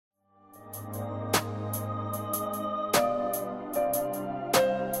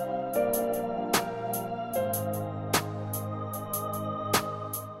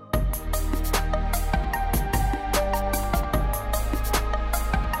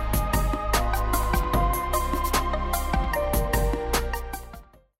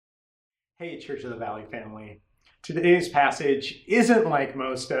Hey, Church of the Valley family. Today's passage isn't like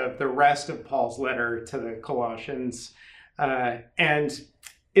most of the rest of Paul's letter to the Colossians, and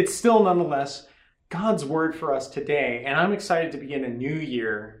it's still nonetheless God's word for us today, and I'm excited to begin a new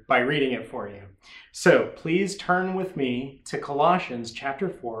year by reading it for you. So please turn with me to Colossians chapter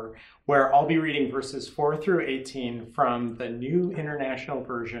 4, where I'll be reading verses 4 through 18 from the New International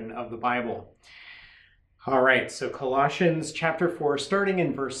Version of the Bible. All right, so Colossians chapter 4, starting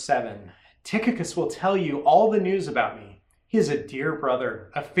in verse 7. Tychicus will tell you all the news about me. He is a dear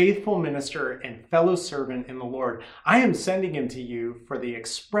brother, a faithful minister, and fellow servant in the Lord. I am sending him to you for the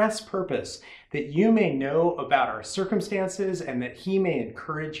express purpose that you may know about our circumstances and that he may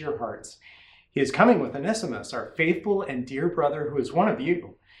encourage your hearts. He is coming with Onesimus, our faithful and dear brother who is one of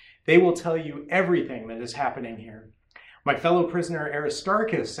you. They will tell you everything that is happening here. My fellow prisoner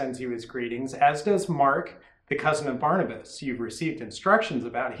Aristarchus sends you his greetings, as does Mark, the cousin of Barnabas. You've received instructions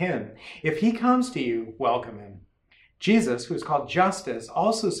about him. If he comes to you, welcome him. Jesus, who is called Justus,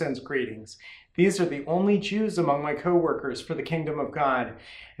 also sends greetings. These are the only Jews among my co-workers for the kingdom of God,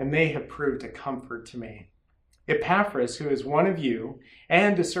 and they have proved a comfort to me. Epaphras, who is one of you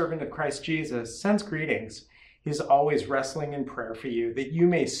and a servant of Christ Jesus, sends greetings. He is always wrestling in prayer for you, that you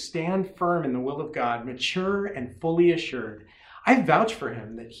may stand firm in the will of God, mature and fully assured. I vouch for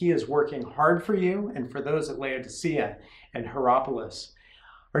him that he is working hard for you and for those at Laodicea and Hierapolis.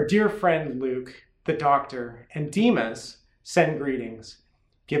 Our dear friend Luke, the doctor, and Demas send greetings.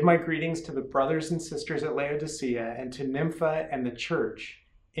 Give my greetings to the brothers and sisters at Laodicea and to Nympha and the church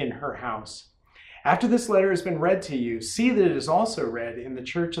in her house. After this letter has been read to you, see that it is also read in the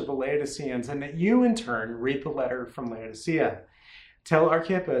church of the Laodiceans, and that you in turn read the letter from Laodicea. Tell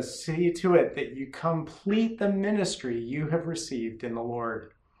Archippus, see to it that you complete the ministry you have received in the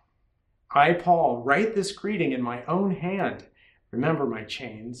Lord. I, Paul, write this greeting in my own hand. Remember my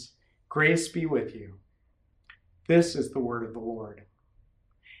chains. Grace be with you. This is the word of the Lord.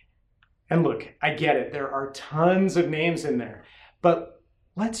 And look, I get it. There are tons of names in there. But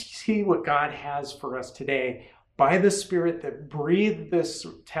let's see what God has for us today by the Spirit that breathed this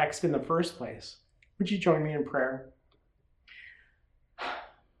text in the first place. Would you join me in prayer?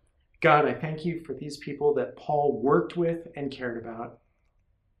 God, I thank you for these people that Paul worked with and cared about.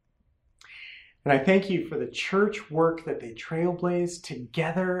 And I thank you for the church work that they trailblazed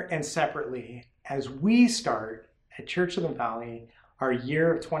together and separately. As we start at Church of the Valley, our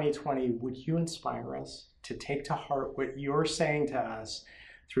year of 2020, would you inspire us to take to heart what you're saying to us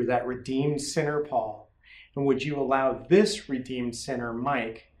through that redeemed sinner, Paul? And would you allow this redeemed sinner,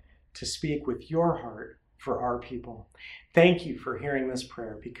 Mike, to speak with your heart for our people? Thank you for hearing this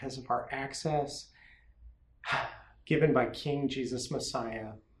prayer because of our access given by King Jesus Messiah,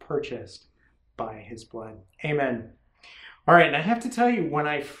 purchased by his blood. Amen. All right, and I have to tell you, when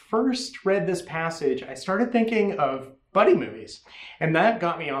I first read this passage, I started thinking of buddy movies. And that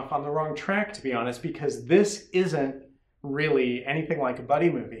got me off on the wrong track, to be honest, because this isn't really anything like a buddy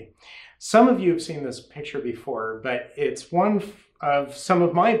movie. Some of you have seen this picture before, but it's one of some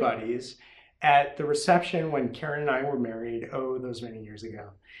of my buddies at the reception when Karen and I were married, those many years ago.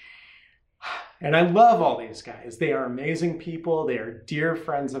 And I love all these guys. They are amazing people. They are dear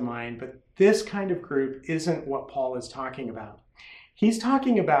friends of mine, but this kind of group isn't what Paul is talking about. He's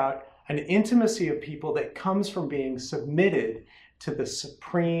talking about an intimacy of people that comes from being submitted to the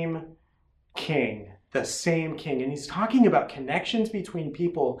supreme king, the same king. And he's talking about connections between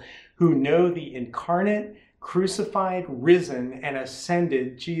people who know the incarnate, crucified, risen, and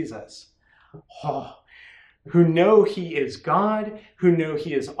ascended Jesus. Who know he is God, who know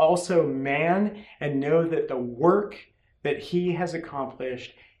he is also man, and know that the work that he has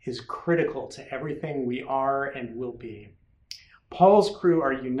accomplished is critical to everything we are and will be. Paul's crew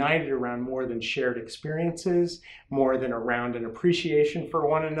are united around more than shared experiences, more than around an appreciation for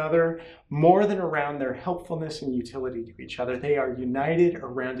one another, more than around their helpfulness and utility to each other. They are united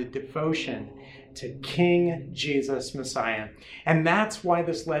around a devotion to King Jesus Messiah. And that's why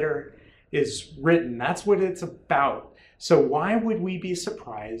this letter is written. That's what it's about. So why would we be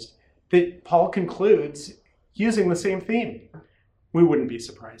surprised that Paul concludes using the same theme? We wouldn't be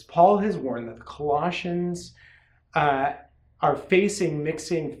surprised. Paul has warned that the Colossians are facing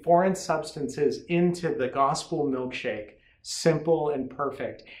mixing foreign substances into the gospel milkshake, simple and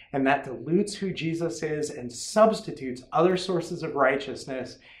perfect, and that dilutes who Jesus is and substitutes other sources of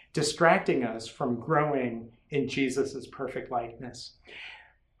righteousness, distracting us from growing in Jesus's perfect likeness.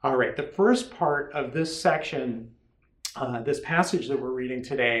 All right, the first part of this section, this passage that we're reading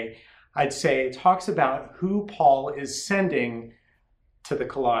today, I'd say talks about who Paul is sending to the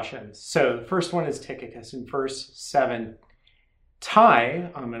Colossians. So the first one is Tychicus in verse 7.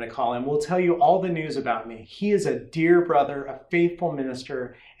 Ty, I'm going to call him, will tell you all the news about me. He is a dear brother, a faithful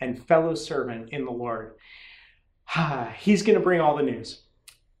minister, and fellow servant in the Lord. He's going to bring all the news.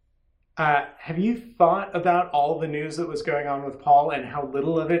 Have you thought about all the news that was going on with Paul and how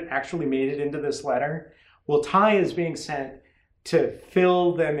little of it actually made it into this letter? Well, Ty is being sent to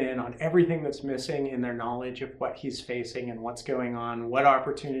fill them in on everything that's missing in their knowledge of what he's facing and what's going on, what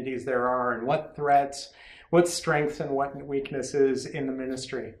opportunities there are, and what threats, what strengths and what weaknesses in the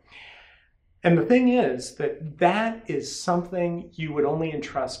ministry. And the thing is that is something you would only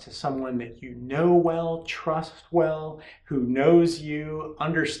entrust to someone that you know well, trust well, who knows you,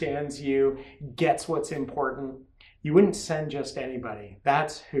 understands you, gets what's important. You wouldn't send just anybody.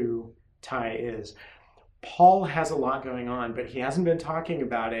 That's who Ty is. Paul has a lot going on, but he hasn't been talking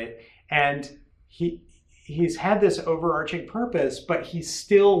about it. And he's had this overarching purpose, but he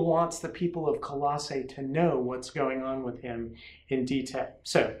still wants the people of Colossae to know what's going on with him in detail.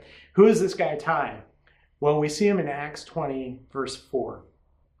 So, who is this guy Ty? Well, we see him in Acts 20, verse 4.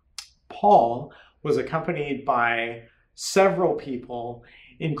 Paul was accompanied by several people,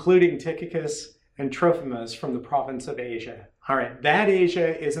 including Tychicus and Trophimus from the province of Asia. All right, that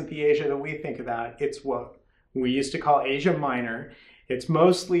Asia isn't the Asia that we think about. It's what we used to call Asia Minor. It's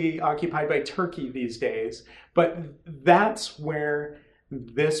mostly occupied by Turkey these days, but that's where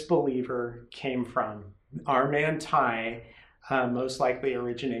this believer came from. Our man Ty most likely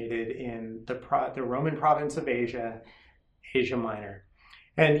originated in the Roman province of Asia, Asia Minor.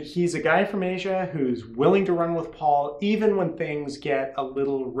 And he's a guy from Asia who's willing to run with Paul even when things get a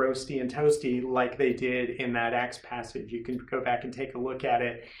little roasty and toasty like they did in that Acts passage. You can go back and take a look at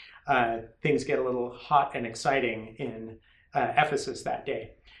it. Things get a little hot and exciting in Ephesus that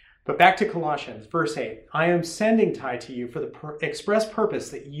day. But back to Colossians, verse 8. I am sending Ty to you for the express purpose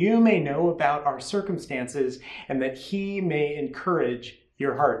that you may know about our circumstances and that he may encourage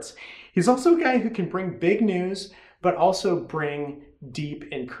your hearts. He's also a guy who can bring big news, but also bring deep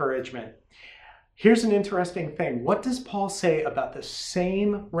encouragement. Here's an interesting thing. What does Paul say about the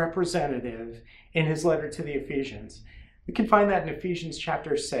same representative in his letter to the Ephesians? We can find that in Ephesians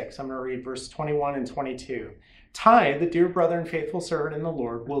chapter 6. I'm going to read verse 21 and 22. Ty, the dear brother and faithful servant in the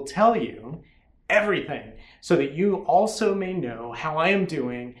Lord, will tell you everything so that you also may know how I am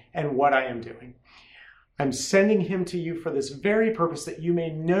doing and what I am doing. I'm sending him to you for this very purpose, that you may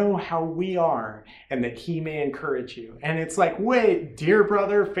know how we are and that he may encourage you. And it's like, wait, dear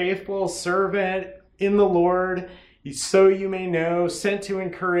brother, faithful servant in the Lord, so you may know, sent to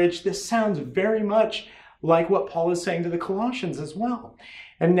encourage. This sounds very much like what Paul is saying to the Colossians as well.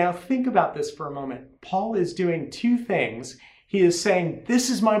 And now think about this for a moment. Paul is doing two things. He is saying, this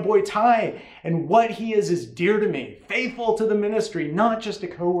is my boy Ty, and what he is dear to me, faithful to the ministry, not just a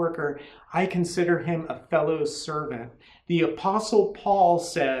co-worker. I consider him a fellow servant. The Apostle Paul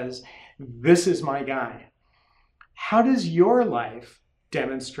says, this is my guy. How does your life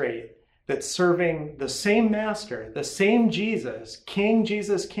demonstrate that serving the same master, the same Jesus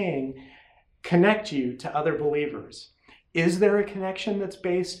King, connect you to other believers? Is there a connection that's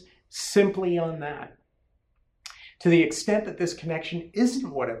based simply on that? To the extent that this connection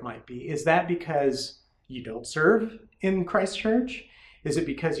isn't what it might be, is that because you don't serve in Christ Church? Is it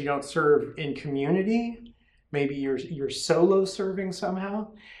because you don't serve in community? Maybe you're solo serving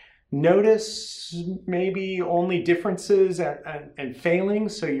somehow? Notice maybe only differences and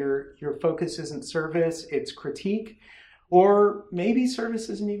failings, so your focus isn't service, it's critique. Or maybe service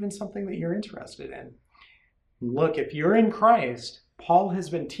isn't even something that you're interested in. Look, if you're in Christ, Paul has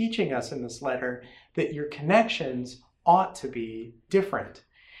been teaching us in this letter that your connections ought to be different.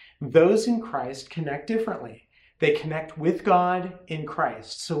 Those in Christ connect differently. They connect with God in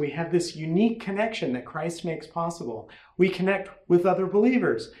Christ. So we have this unique connection that Christ makes possible. We connect with other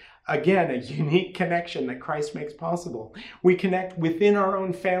believers. Again, a unique connection that Christ makes possible. We connect within our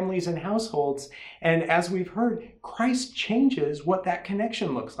own families and households. And as we've heard, Christ changes what that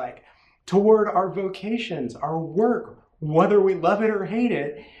connection looks like. Toward our vocations, our work, whether we love it or hate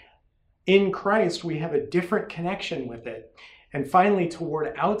it, in Christ we have a different connection with it. And finally,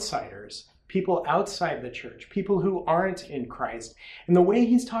 toward outsiders, people outside the church, people who aren't in Christ. And the way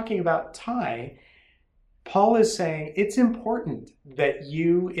he's talking about Ty, Paul is saying it's important that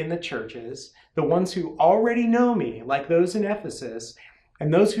you in the churches, the ones who already know me, like those in Ephesus,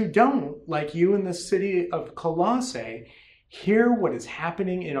 and those who don't, like you in the city of Colossae, hear what is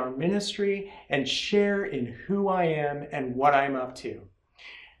happening in our ministry and share in who I am and what I'm up to.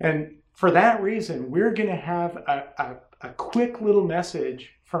 And for that reason, we're going to have a quick little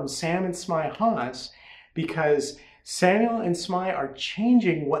message from Sam and Smai Haas, because Samuel and Smai are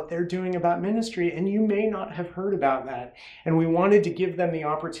changing what they're doing about ministry, and you may not have heard about that. And we wanted to give them the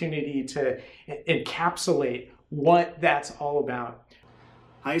opportunity to encapsulate what that's all about.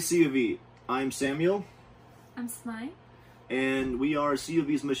 Hi CUV, I'm Samuel. I'm Smai. And we are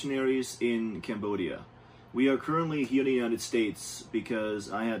CUV's missionaries in Cambodia. We are currently here in the United States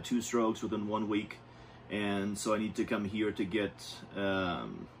because I had 2 strokes within 1 week, and so I need to come here to get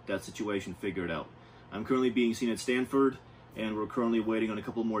that situation figured out. I'm currently being seen at Stanford, and we're currently waiting on a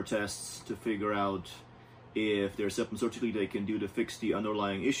couple more tests to figure out if there's something surgically they can do to fix the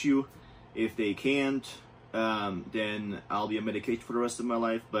underlying issue. If they can't, then I'll be on medication for the rest of my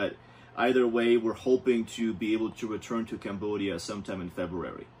life, but either way, we're hoping to be able to return to Cambodia sometime in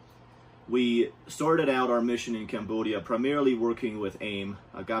February. We started out our mission in Cambodia primarily working with AIM,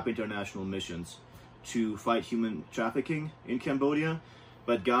 Agape International Missions, to fight human trafficking in Cambodia,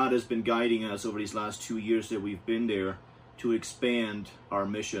 but God has been guiding us over these last 2 years that we've been there to expand our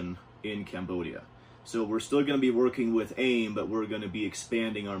mission in Cambodia. So we're still going to be working with AIM, but we're going to be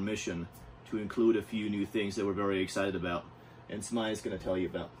expanding our mission to include a few new things that we're very excited about. And Smai is going to tell you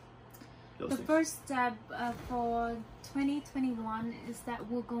about those things. First step for 2021 is that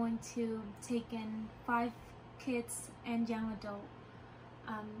we're going to take in 5 kids and young adults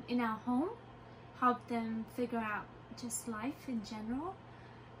in our home, help them figure out just life in general,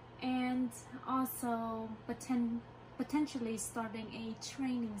 and also potentially starting a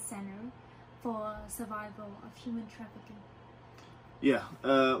training center for survival of human trafficking. Yeah,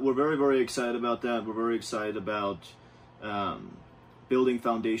 we're very, very excited about that. We're very excited about building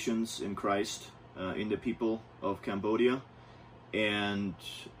foundations in Christ in the people of Cambodia, and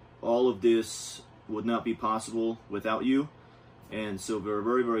all of this would not be possible without you, and so we're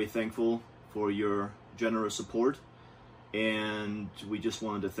very, very thankful for your generous support, and we just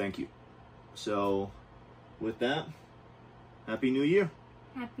wanted to thank you. So with that, Happy New Year.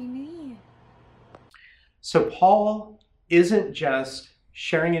 Happy New Year. So Paul isn't just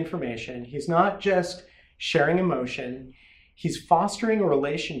sharing information. He's not just sharing emotion. He's fostering a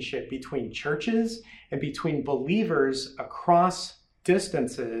relationship between churches and between believers across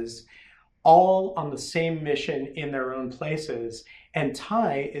distances, all on the same mission in their own places. And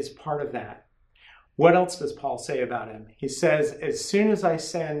Ty is part of that. What else does Paul say about him? He says, as soon as I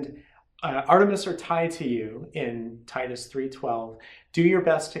send Artemas or Ty to you in Titus 3:12, do your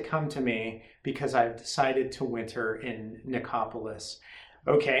best to come to me because I've decided to winter in Nicopolis.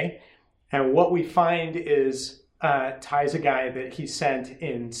 Okay, and what we find is Ty's a guy that he sent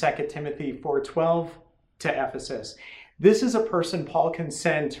in 2 Timothy 4:12 to Ephesus. This is a person Paul can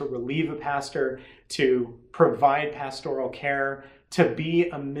send to relieve a pastor, to provide pastoral care, to be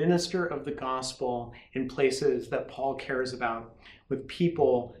a minister of the gospel in places that Paul cares about, with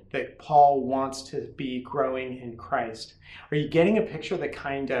people that Paul wants to be growing in Christ. Are you getting a picture of the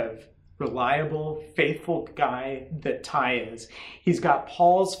kind of reliable, faithful guy that Ty is? He's got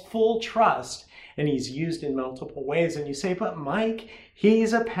Paul's full trust, and he's used in multiple ways. And you say, but Mike,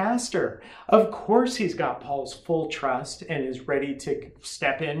 he's a pastor. Of course he's got Paul's full trust and is ready to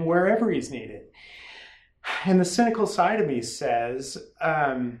step in wherever he's needed. And the cynical side of me says,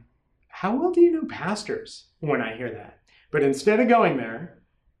 how well do you know pastors when I hear that? But instead of going there,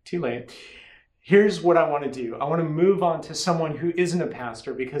 too late, here's what I want to do. I want to move on to someone who isn't a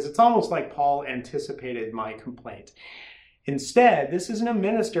pastor, because it's almost like Paul anticipated my complaint. Instead, this isn't a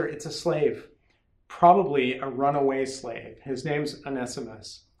minister, it's a slave, probably a runaway slave. His name's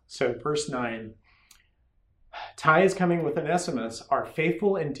Onesimus. So verse 9, Ty is coming with Onesimus, our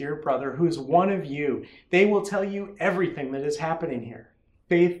faithful and dear brother, who is one of you. They will tell you everything that is happening here.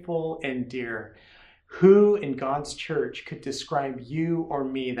 Faithful and dear. Who in God's church could describe you or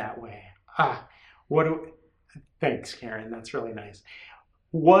me that way? Thanks, Karen. That's really nice.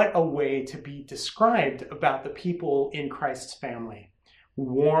 What a way to be described about the people in Christ's family.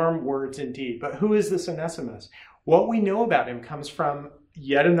 Warm words indeed. But who is this Onesimus? What we know about him comes from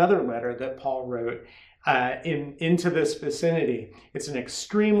yet another letter that Paul wrote into this vicinity. It's an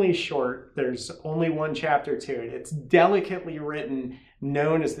extremely short, there's only 1 chapter to it. It's delicately written,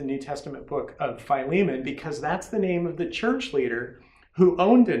 known as the New Testament book of Philemon, because that's the name of the church leader who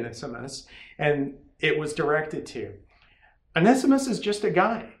owned Onesimus, and it was directed to. Onesimus is just a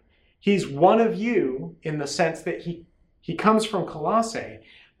guy. He's one of you in the sense that he comes from Colossae,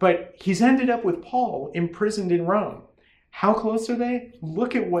 but he's ended up with Paul imprisoned in Rome. How close are they?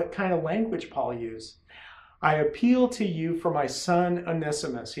 Look at what kind of language Paul used. I appeal to you for my son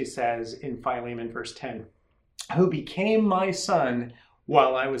Onesimus, he says in Philemon verse 10, who became my son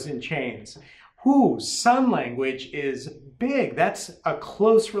while I was in chains. Son language is big. That's a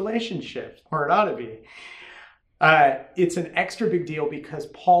close relationship, or it ought to be. It's an extra big deal because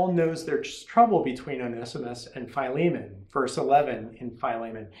Paul knows there's trouble between Onesimus and Philemon. Verse 11 in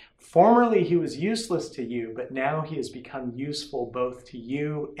Philemon, formerly he was useless to you, but now he has become useful both to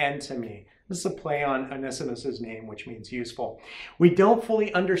you and to me. This is a play on Onesimus's name, which means useful. We don't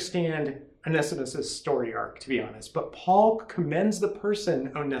fully understand Onesimus's story arc, to be honest, but Paul commends the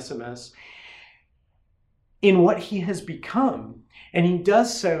person Onesimus in what he has become, and he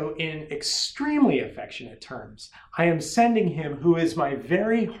does so in extremely affectionate terms. I am sending him, who is my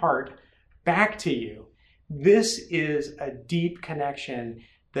very heart, back to you. This is a deep connection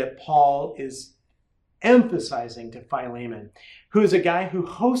that Paul is emphasizing to Philemon, who is a guy who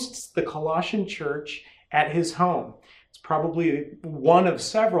hosts the Colossian church at his home. It's probably one of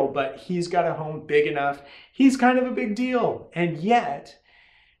several, but he's got a home big enough. He's kind of a big deal. And yet,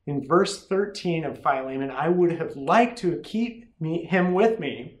 in verse 13 of Philemon, I would have liked to keep him with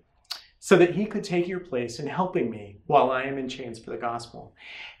me so that he could take your place in helping me while I am in chains for the gospel.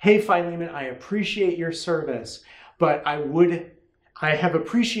 Hey, Philemon, I appreciate your service, but I have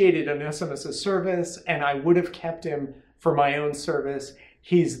appreciated Onesimus' service, and I would have kept him for my own service.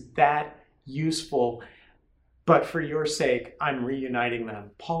 He's that useful. But for your sake, I'm reuniting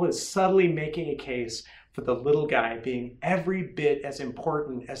them. Paul is subtly making a case for the little guy being every bit as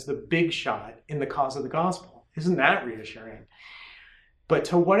important as the big shot in the cause of the gospel. Isn't that reassuring? But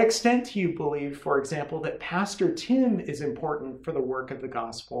to what extent do you believe, for example, that Pastor Tim is important for the work of the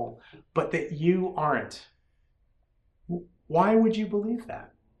gospel, but that you aren't? Why would you believe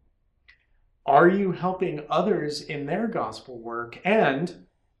that? Are you helping others in their gospel work? And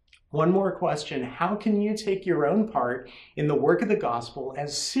one more question, how can you take your own part in the work of the gospel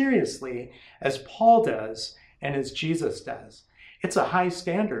as seriously as Paul does and as Jesus does? It's a high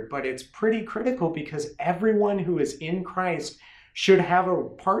standard, but it's pretty critical because everyone who is in Christ should have a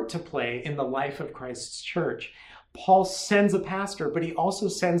part to play in the life of Christ's church. Paul sends a pastor, but he also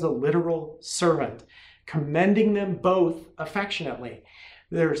sends a literal servant, commending them both affectionately.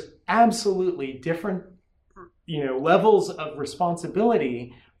 There's absolutely different, levels of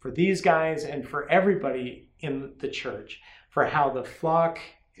responsibility for these guys and for everybody in the church, for how the flock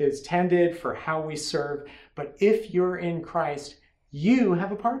is tended, for how we serve. But if you're in Christ, you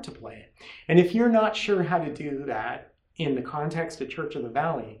have a part to play. And if you're not sure how to do that in the context of Church of the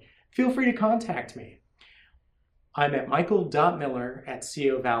Valley, feel free to contact me. I'm at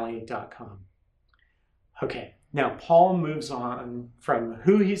michael.miller@covalley.com. Okay, now Paul moves on from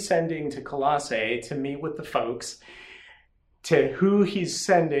who he's sending to Colossae to meet with the folks to who he's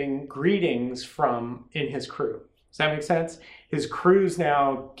sending greetings from in his crew. Does that make sense? His crew's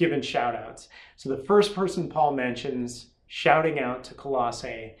now given shout outs. So the first person Paul mentions shouting out to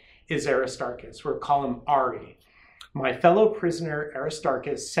Colossae is Aristarchus. We'll call him Ari. My fellow prisoner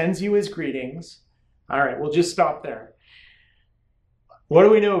Aristarchus sends you his greetings. All right, we'll just stop there. What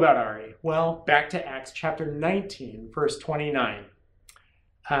do we know about Ari? Well, back to Acts chapter 19, verse 29.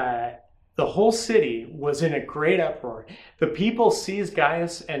 The whole city was in a great uproar. The people seized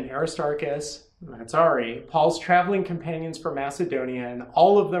Gaius and Aristarchus, that's Ari, Paul's traveling companions from Macedonia, and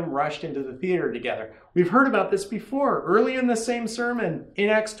all of them rushed into the theater together. We've heard about this before, early in the same sermon in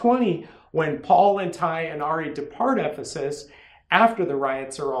Acts 20, when Paul and Tai and Ari depart Ephesus after the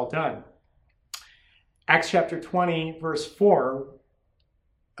riots are all done. Acts chapter 20, verse 4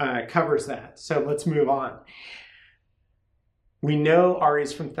 covers that. So let's move on. We know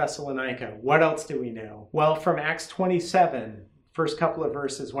Ari's from Thessalonica. What else do we know? Well, from Acts 27, first couple of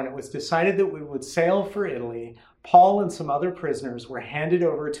verses, when it was decided that we would sail for Italy, Paul and some other prisoners were handed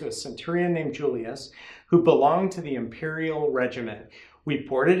over to a centurion named Julius, who belonged to the imperial regiment. We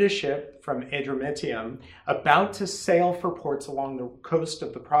boarded a ship from Adramyttium, about to sail for ports along the coast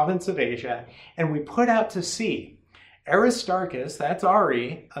of the province of Asia, and we put out to sea. Aristarchus, that's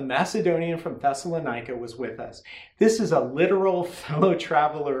Ari, a Macedonian from Thessalonica, was with us. This is a literal fellow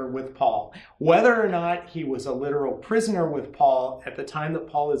traveler with Paul. Whether or not he was a literal prisoner with Paul at the time that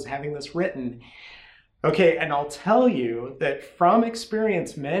Paul is having this written, okay, and I'll tell you that from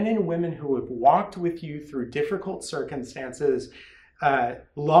experience, men and women who have walked with you through difficult circumstances,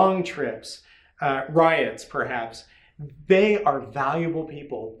 long trips, riots perhaps, they are valuable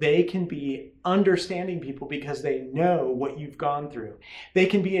people. They can be understanding people because they know what you've gone through. They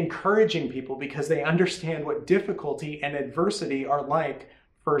can be encouraging people because they understand what difficulty and adversity are like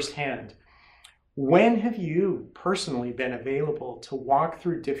firsthand. When have you personally been available to walk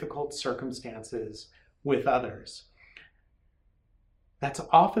through difficult circumstances with others? That's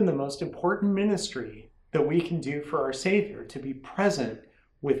often the most important ministry that we can do for our Savior, to be present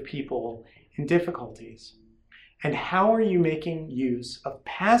with people in difficulties. And how are you making use of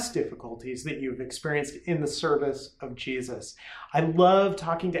past difficulties that you've experienced in the service of Jesus? I love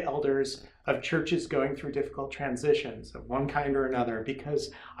talking to elders of churches going through difficult transitions of one kind or another,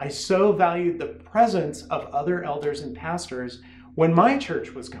 because I so valued the presence of other elders and pastors when my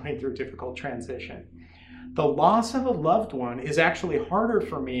church was going through difficult transition. The loss of a loved one is actually harder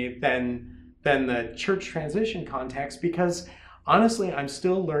for me than the church transition context, because honestly, I'm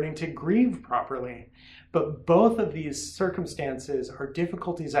still learning to grieve properly. But both of these circumstances are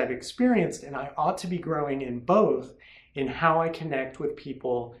difficulties I've experienced, and I ought to be growing in both in how I connect with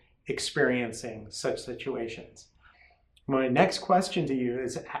people experiencing such situations. My next question to you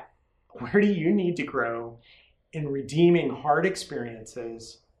is, where do you need to grow in redeeming hard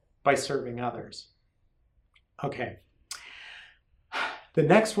experiences by serving others? Okay. The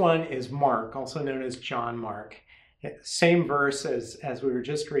next one is Mark, also known as John Mark. Same verse as we were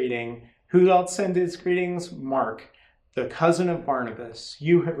just reading. Who else sent his greetings? Mark, the cousin of Barnabas.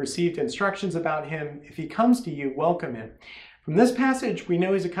 You have received instructions about him. If he comes to you, welcome him. From this passage, we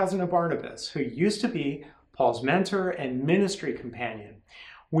know he's a cousin of Barnabas, who used to be Paul's mentor and ministry companion.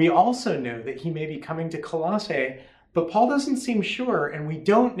 We also know that he may be coming to Colossae, but Paul doesn't seem sure, and we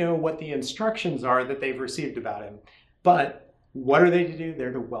don't know what the instructions are that they've received about him. But what are they to do?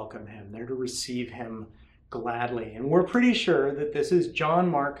 They're to welcome him. They're to receive him gladly. And we're pretty sure that this is John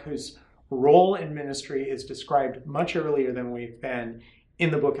Mark, whose role in ministry is described much earlier than we've been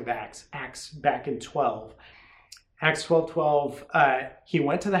in the book of Acts. Acts back in 12. Acts 12:12, he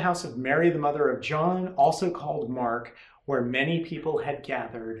went to the house of Mary, the mother of John, also called Mark, where many people had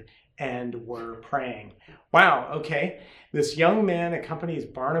gathered and were praying. Wow, okay. This young man accompanies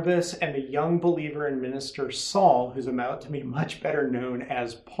Barnabas and the young believer and minister Saul, who's about to be much better known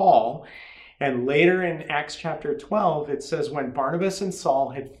as Paul. And later in Acts chapter 12, it says, when Barnabas and Saul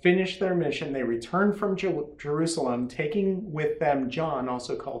had finished their mission, they returned from Jerusalem, taking with them John,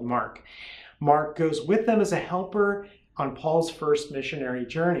 also called Mark. Mark goes with them as a helper on Paul's first missionary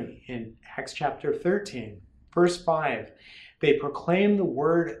journey in Acts chapter 13. Verse 5, they proclaim the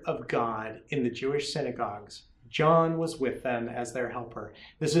word of God in the Jewish synagogues. John was with them as their helper.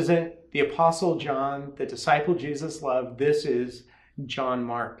 This isn't the Apostle John, the disciple Jesus loved. This is John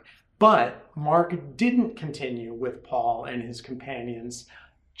Mark. But Mark didn't continue with Paul and his companions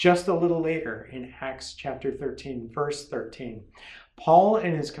just a little later in Acts chapter 13, verse 13. Paul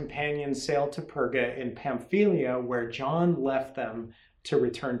and his companions sailed to Perga in Pamphylia, where John left them to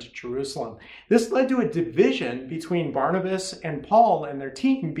return to Jerusalem. This led to a division between Barnabas and Paul and their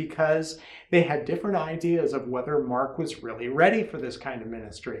team because they had different ideas of whether Mark was really ready for this kind of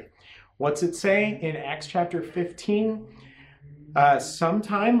ministry. What's it say in Acts chapter 15?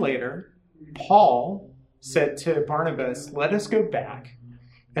 Sometime later, Paul said to Barnabas, let us go back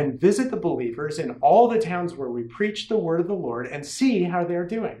and visit the believers in all the towns where we preach the word of the Lord and see how they're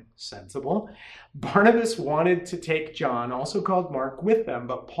doing. Sensible. Barnabas wanted to take John, also called Mark, with them,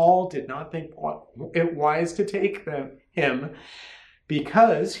 but Paul did not think it wise to take him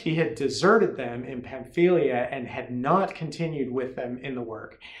because he had deserted them in Pamphylia and had not continued with them in the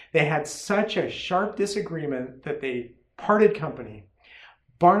work. They had such a sharp disagreement that they parted company.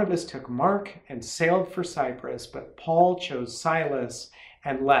 Barnabas took Mark and sailed for Cyprus, but Paul chose Silas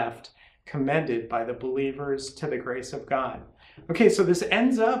and left, commended by the believers to the grace of God. Okay, so this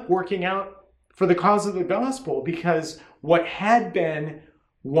ends up working out for the cause of the gospel, because what had been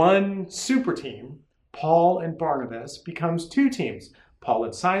one super team, Paul and Barnabas, becomes two teams, Paul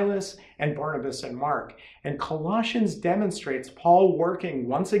and Silas and Barnabas and Mark. And Colossians demonstrates Paul working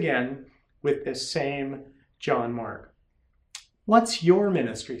once again with this same John Mark. What's your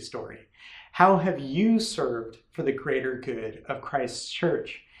ministry story? How have you served for the greater good of Christ's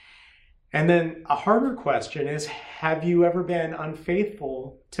church? And then a harder question is, have you ever been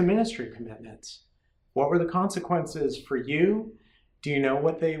unfaithful to ministry commitments? What were the consequences for you? Do you know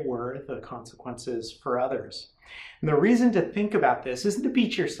what they were, the consequences for others? And the reason to think about this isn't to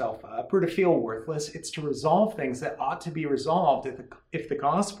beat yourself up or to feel worthless. It's to resolve things that ought to be resolved if the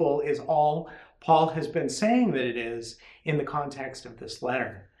gospel is all Paul has been saying that it is in the context of this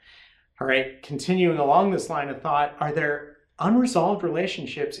letter. All right, continuing along this line of thought, are there unresolved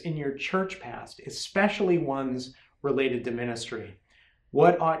relationships in your church past, especially ones related to ministry?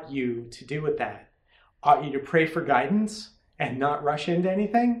 What ought you to do with that? Ought you to pray for guidance and not rush into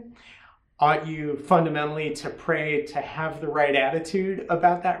anything? Ought you fundamentally to pray to have the right attitude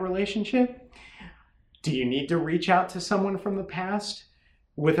about that relationship? Do you need to reach out to someone from the past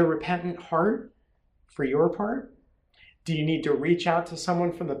with a repentant heart for your part? Do you need to reach out to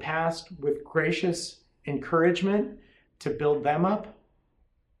someone from the past with gracious encouragement to build them up?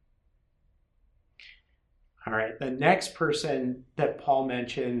 All right, the next person that Paul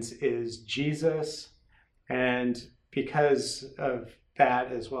mentions is Jesus. And because of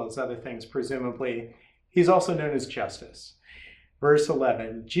that, as well as other things, presumably, he's also known as Justus. Verse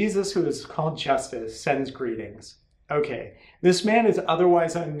 11, Jesus, who is called Justus, sends greetings. Okay, this man is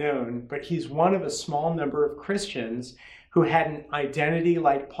otherwise unknown, but he's one of a small number of Christians who had an identity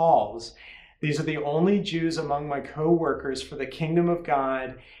like Paul's. These are the only Jews among my co-workers for the kingdom of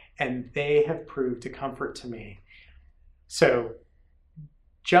God, and they have proved a comfort to me. So,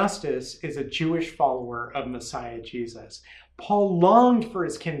 Justus is a Jewish follower of Messiah Jesus. Paul longed for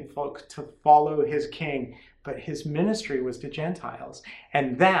his kinfolk to follow his king, but his ministry was to Gentiles.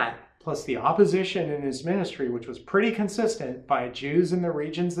 And that, plus the opposition in his ministry, which was pretty consistent by Jews in the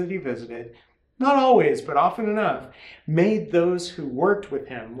regions that he visited, not always, but often enough, made those who worked with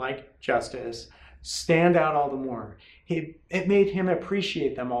him, like Justus, stand out all the more. It made him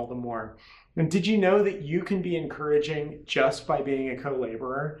appreciate them all the more. And did you know that you can be encouraging just by being a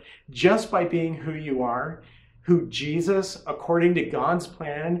co-laborer, just by being who you are, who Jesus, according to God's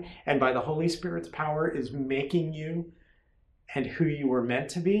plan and by the Holy Spirit's power, is making you and who you were meant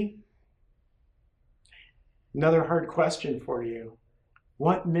to be? Another hard question for you.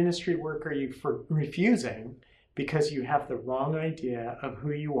 What ministry work are you refusing because you have the wrong idea of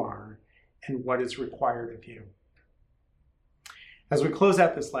who you are and what is required of you? As we close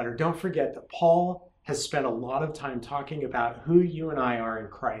out this letter, don't forget that Paul has spent a lot of time talking about who you and I are in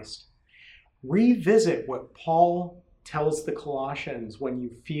Christ. Revisit what Paul tells the Colossians when you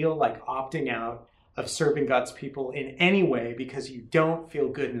feel like opting out of serving God's people in any way because you don't feel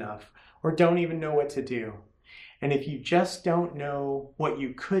good enough or don't even know what to do. And if you just don't know what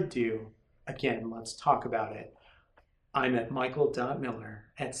you could do, again, let's talk about it. I'm at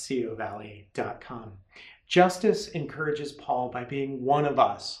michael.miller@covalley.com. Justus encourages Paul by being one of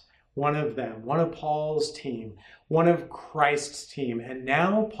us, one of them, one of Paul's team, one of Christ's team. And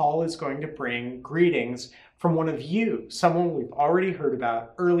now Paul is going to bring greetings from one of you, someone we've already heard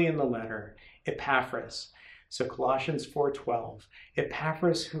about early in the letter, Epaphras. So Colossians 4:12,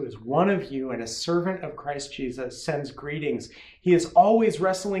 Epaphras, who is one of you and a servant of Christ Jesus, sends greetings. He is always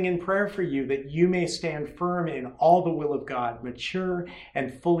wrestling in prayer for you that you may stand firm in all the will of God, mature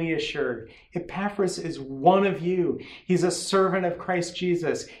and fully assured. Epaphras is one of you. He's a servant of Christ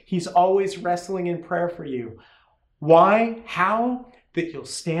Jesus. He's always wrestling in prayer for you. Why? How? That you'll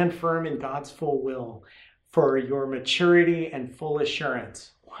stand firm in God's full will for your maturity and full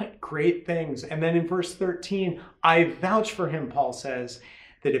assurance. What great things. And then in verse 13, I vouch for him, Paul says,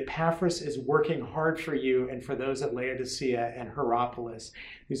 that Epaphras is working hard for you and for those at Laodicea and Hierapolis.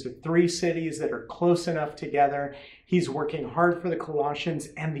 These are three cities that are close enough together. He's working hard for the Colossians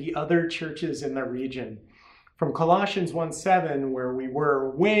and the other churches in the region. From Colossians 1:7, where we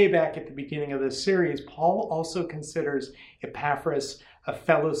were way back at the beginning of this series, Paul also considers Epaphras a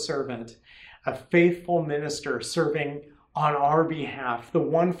fellow servant, a faithful minister serving on our behalf, the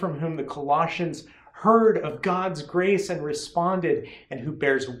one from whom the Colossians heard of God's grace and responded, and who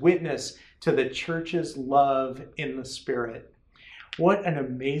bears witness to the church's love in the Spirit. What an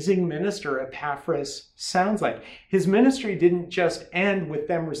amazing minister Epaphras sounds like. His ministry didn't just end with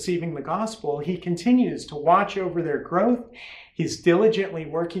them receiving the gospel. He continues to watch over their growth. He's diligently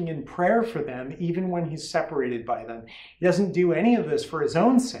working in prayer for them, even when he's separated by them. He doesn't do any of this for his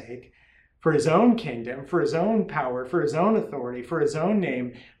own sake, for his own kingdom, for his own power, for his own authority, for his own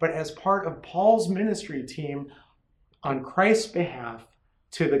name, but as part of Paul's ministry team on Christ's behalf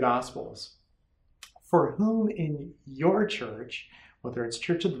to the Gospels. For whom in your church, whether it's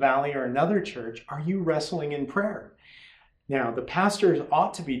Church of the Valley or another church, are you wrestling in prayer? Now, the pastors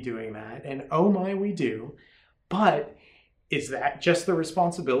ought to be doing that, and oh my, we do, but is that just the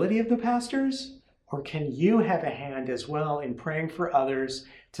responsibility of the pastors? Or can you have a hand as well in praying for others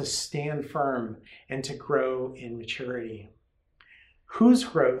to stand firm and to grow in maturity? Whose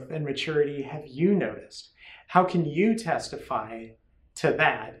growth and maturity have you noticed? How can you testify to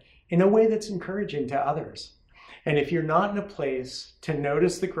that in a way that's encouraging to others? And if you're not in a place to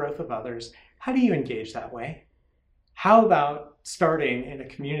notice the growth of others, how do you engage that way? How about starting in a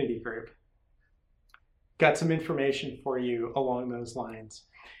community group? Got some information for you along those lines.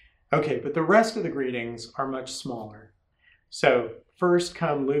 Okay, but the rest of the greetings are much smaller. So first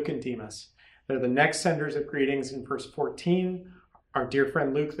come Luke and Demas. They're the next senders of greetings in verse 14. Our dear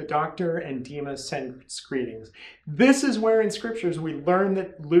friend Luke the doctor and Demas sends greetings. This is where in scriptures we learn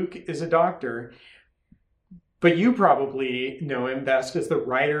that Luke is a doctor, but you probably know him best as the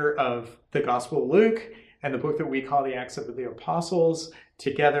writer of the Gospel of Luke and the book that we call the Acts of the Apostles,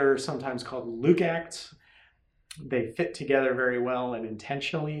 together sometimes called Luke Acts. They fit together very well and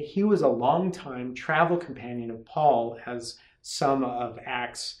intentionally. He was a longtime travel companion of Paul, as some of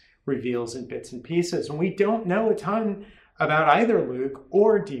Acts reveals in bits and pieces. And we don't know a ton about either Luke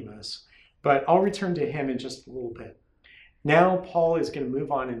or Demas, but I'll return to him in just a little bit. Now Paul is going to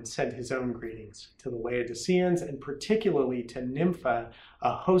move on and send his own greetings to the Laodiceans, and particularly to Nympha,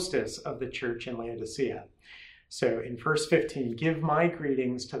 a hostess of the church in Laodicea. So in verse 15, give my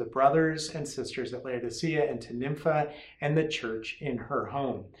greetings to the brothers and sisters at Laodicea and to Nympha and the church in her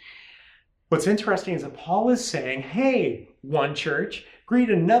home. What's interesting is that Paul is saying, hey, one church, greet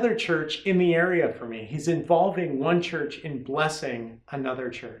another church in the area for me. He's involving one church in blessing another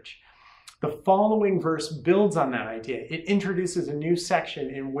church. The following verse builds on that idea. It introduces a new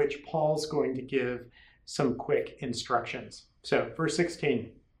section in which Paul's going to give some quick instructions. So verse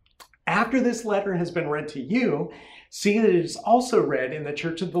 16, after this letter has been read to you, see that it is also read in the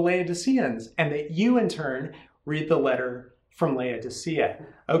church of the Laodiceans, and that you in turn read the letter from Laodicea.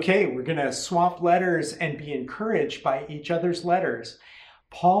 Okay, we're going to swap letters and be encouraged by each other's letters.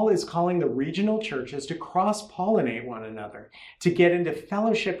 Paul is calling the regional churches to cross-pollinate one another, to get into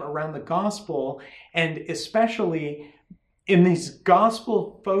fellowship around the gospel, and especially in these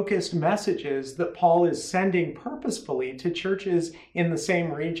gospel-focused messages that Paul is sending purposefully to churches in the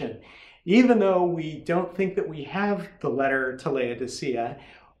same region. Even though we don't think that we have the letter to Laodicea,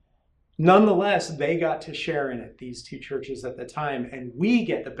 nonetheless, they got to share in it, these two churches at the time, and we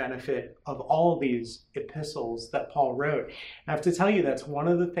get the benefit of all these epistles that Paul wrote. I have to tell you, that's one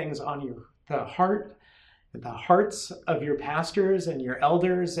of the things on the hearts of your pastors and your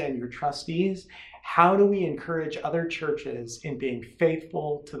elders and your trustees. How do we encourage other churches in being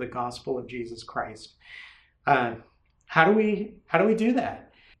faithful to the gospel of Jesus Christ? How do we do that?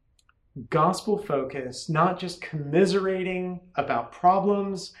 Gospel focus, not just commiserating about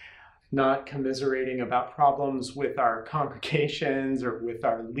problems, not commiserating about problems with our congregations or with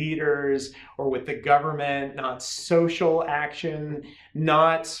our leaders or with the government, not social action,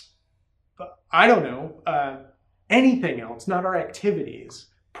 not, anything else, not our activities,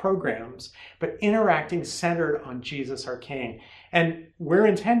 programs, but interacting centered on Jesus our King. And we're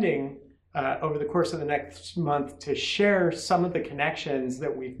intending over the course of the next month to share some of the connections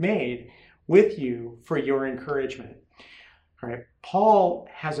that we've made with you for your encouragement. All right, Paul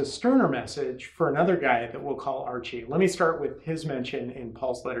has a sterner message for another guy that we'll call Archie. Let me start with his mention in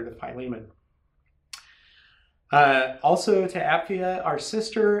Paul's letter to Philemon. Also to Apphia, our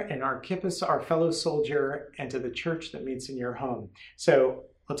sister, and Archippus, our fellow soldier, and to the church that meets in your home. So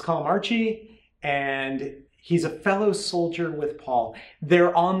let's call him Archie, and he's a fellow soldier with Paul.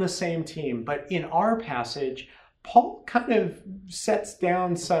 They're on the same team, but in our passage, Paul kind of sets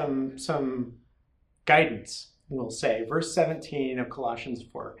down some guidance, we'll say. Verse 17 of Colossians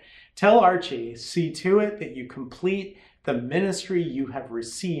 4. Tell Archie, see to it that you complete the ministry you have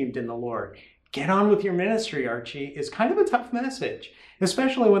received in the Lord. Get on with your ministry, Archie, is kind of a tough message,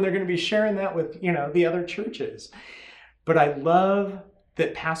 especially when they're going to be sharing that with, the other churches. But I love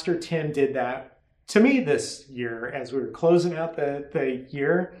that Pastor Tim did that to me this year as we were closing out the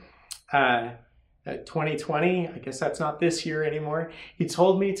year, 2020. I guess that's not this year anymore. He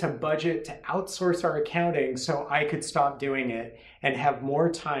told me to budget to outsource our accounting so I could stop doing it and have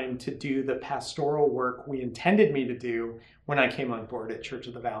more time to do the pastoral work we intended me to do when I came on board at Church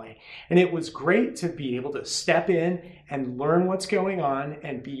of the Valley. And it was great to be able to step in and learn what's going on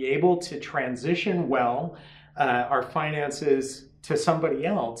and be able to transition well our finances to somebody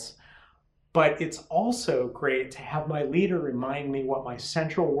else. But it's also great to have my leader remind me what my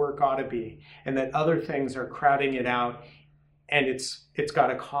central work ought to be and that other things are crowding it out, and it's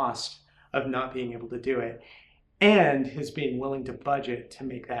got a cost of not being able to do it, and his being willing to budget to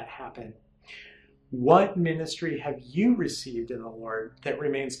make that happen. What ministry have you received in the Lord that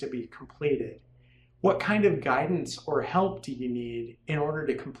remains to be completed? What kind of guidance or help do you need in order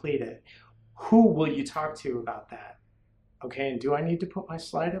to complete it? Who will you talk to about that? Okay, and do I need to put my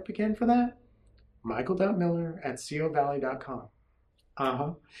slide up again for that?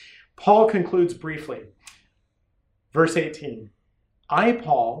 michael.miller@covalley.com. Paul concludes briefly. Verse 18. I,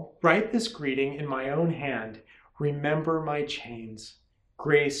 Paul, write this greeting in my own hand. Remember my chains.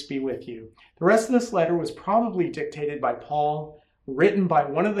 Grace be with you. The rest of this letter was probably dictated by Paul, written by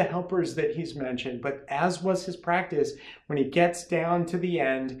one of the helpers that he's mentioned, but as was his practice, when he gets down to the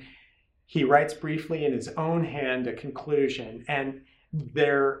end, he writes briefly in his own hand a conclusion. And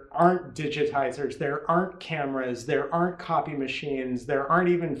there aren't digitizers, there aren't cameras, there aren't copy machines, there aren't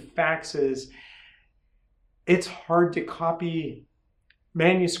even faxes. It's hard to copy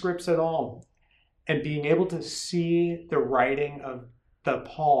manuscripts at all. And being able to see the writing of the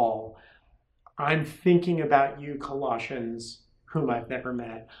Paul, I'm thinking about you, Colossians, whom I've never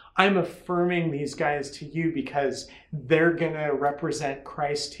met. I'm affirming these guys to you because they're going to represent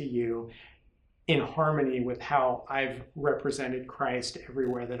Christ to you in harmony with how I've represented Christ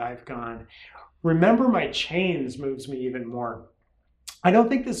everywhere that I've gone. Remember my chains moves me even more. I don't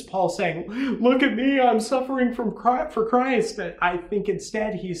think this is Paul saying, look at me, I'm suffering for Christ. I think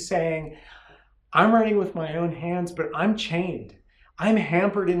instead he's saying, I'm running with my own hands, but I'm chained. I'm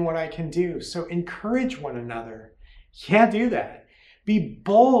hampered in what I can do. So encourage one another. Yeah, do that. Be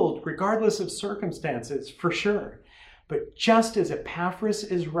bold regardless of circumstances, for sure. But just as Epaphras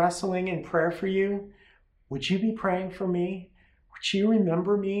is wrestling in prayer for you, would you be praying for me? Would you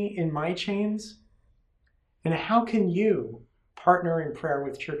remember me in my chains? And how can you partner in prayer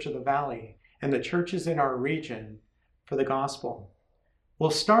with Church of the Valley and the churches in our region for the gospel?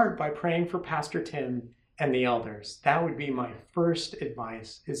 We'll start by praying for Pastor Tim and the elders. That would be my first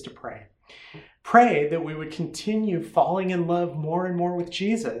advice, is to pray. Pray that we would continue falling in love more and more with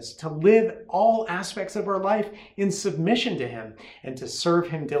Jesus, to live all aspects of our life in submission to him and to serve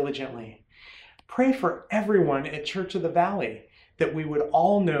him diligently. Pray for everyone at Church of the Valley, that we would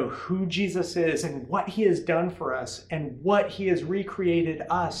all know who Jesus is and what he has done for us and what he has recreated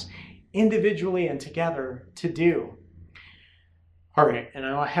us individually and together to do. All right, and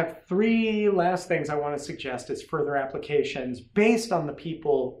I have 3 last things I want to suggest as further applications based on the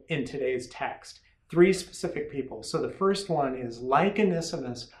people in today's text. 3 specific people. So the first one is, like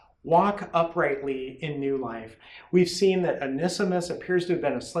Onesimus, walk uprightly in new life. We've seen that Onesimus appears to have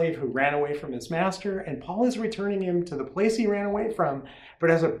been a slave who ran away from his master, and Paul is returning him to the place he ran away from, but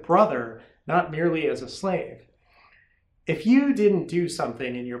as a brother, not merely as a slave. If you didn't do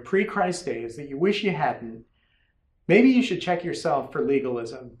something in your pre-Christ days that you wish you hadn't, maybe you should check yourself for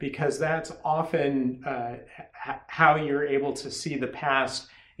legalism, because that's often how you're able to see the past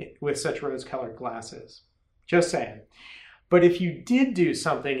with such rose-colored glasses. Just saying. But if you did do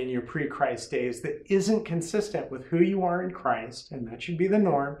something in your pre-Christ days that isn't consistent with who you are in Christ, and that should be the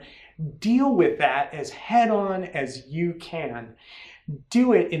norm, deal with that as head-on as you can.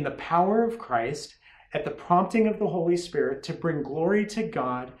 Do it in the power of Christ, at the prompting of the Holy Spirit, to bring glory to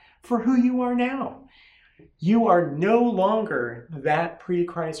God for who you are now. You are no longer that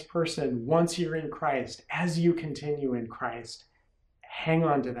pre-Christ person once you're in Christ, as you continue in Christ. Hang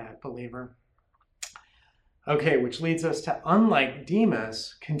on to that, believer. Okay, which leads us to, unlike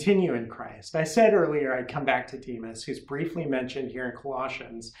Demas, continue in Christ. I said earlier I'd come back to Demas, who's briefly mentioned here in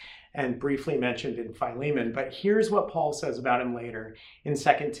Colossians and briefly mentioned in Philemon, but here's what Paul says about him later in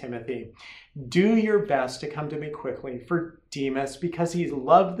 2 Timothy. Do your best to come to me quickly, for Demas, because he's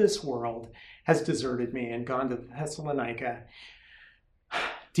loved this world, has deserted me and gone to Thessalonica.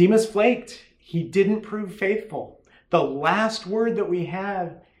 Demas flaked. He didn't prove faithful. The last word that we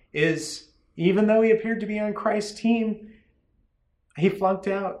have is, even though he appeared to be on Christ's team, he flunked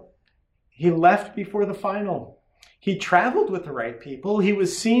out. He left before the final. He traveled with the right people. He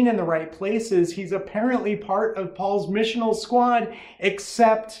was seen in the right places. He's apparently part of Paul's missional squad,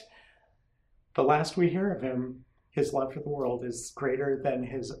 except the last we hear of him, his love for the world is greater than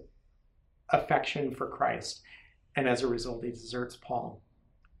his affection for Christ. And as a result, he deserts Paul.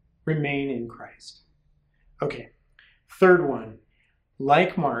 Remain in Christ. Okay, third one.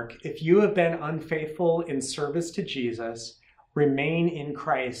 Like Mark, if you have been unfaithful in service to Jesus, remain in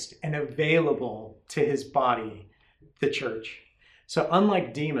Christ and available to his body, the church. So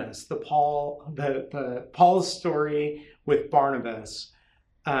unlike Demas, Paul's story with Barnabas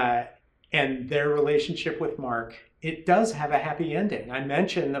and their relationship with Mark, it does have a happy ending. I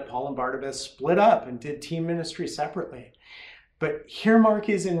mentioned that Paul and Barnabas split up and did team ministry separately. But here Mark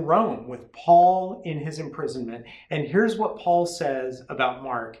is in Rome with Paul in his imprisonment. And here's what Paul says about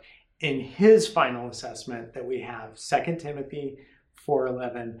Mark in his final assessment that we have, 2 Timothy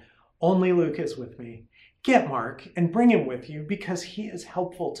 4:11. Only Luke is with me. Get Mark and bring him with you, because he is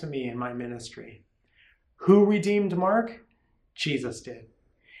helpful to me in my ministry. Who redeemed Mark? Jesus did.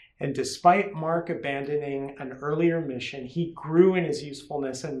 And despite Mark abandoning an earlier mission, he grew in his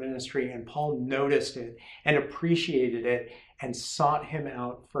usefulness in ministry, and Paul noticed it and appreciated it and sought him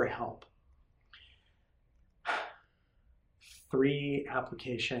out for help. 3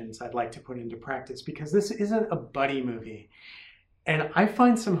 applications I'd like to put into practice, because this isn't a buddy movie. And I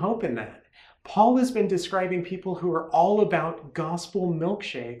find some hope in that. Paul has been describing people who are all about gospel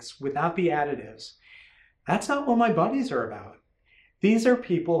milkshakes without the additives. That's not what my buddies are about. These are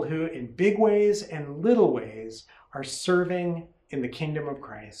people who, in big ways and little ways, are serving in the kingdom of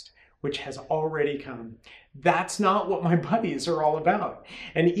Christ, which has already come. That's not what my buddies are all about.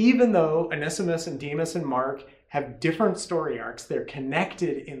 And even though Onesimus and Demas and Mark have different story arcs. They're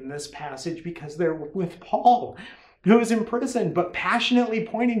connected in this passage because they're with Paul, who is in prison, but passionately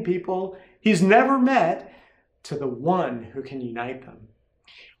pointing people he's never met to the one who can unite them.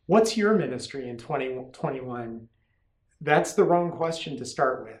 What's your ministry in 2021? That's the wrong question to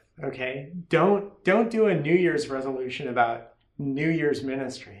start with, okay? Don't do a New Year's resolution about New Year's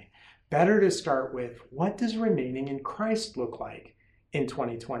ministry. Better to start with, what does remaining in Christ look like in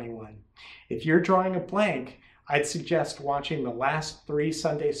 2021? If you're drawing a blank, I'd suggest watching the last 3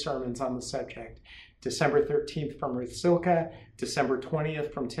 Sunday sermons on the subject. December 13th from Ruth Silka, December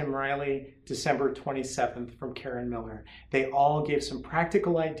 20th from Tim Riley, December 27th from Karen Miller. They all gave some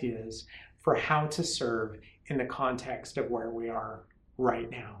practical ideas for how to serve in the context of where we are right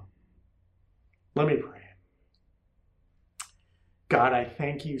now. Let me pray. God, I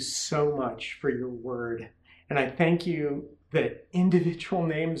thank you so much for your word, and I thank you that individual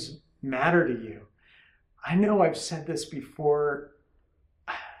names matter to you. I know I've said this before.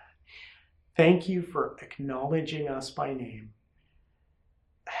 Thank you for acknowledging us by name.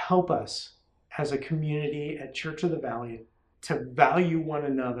 Help us as a community at Church of the Valley to value one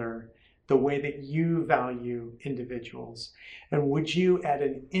another the way that you value individuals. And would you, at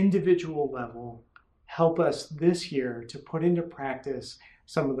an individual level, help us this year to put into practice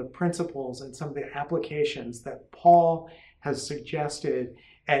some of the principles and some of the applications that Paul has suggested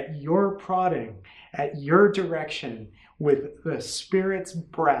at your prodding, at your direction, with the Spirit's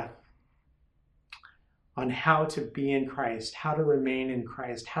breath, on how to be in Christ, how to remain in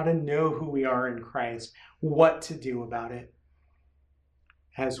Christ, how to know who we are in Christ, what to do about it.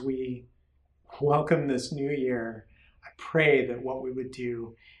 As we welcome this new year, I pray that what we would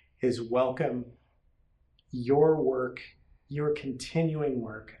do is welcome your work, your continuing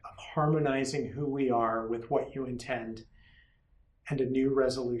work of harmonizing who we are with what you intend, and a new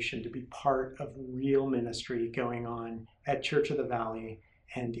resolution to be part of real ministry going on at Church of the Valley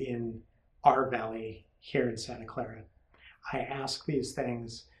and in our valley here in Santa Clara. I ask these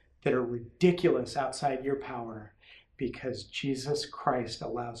things that are ridiculous outside your power because Jesus Christ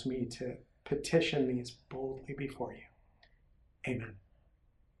allows me to petition these boldly before you. Amen.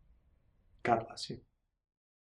 God bless you.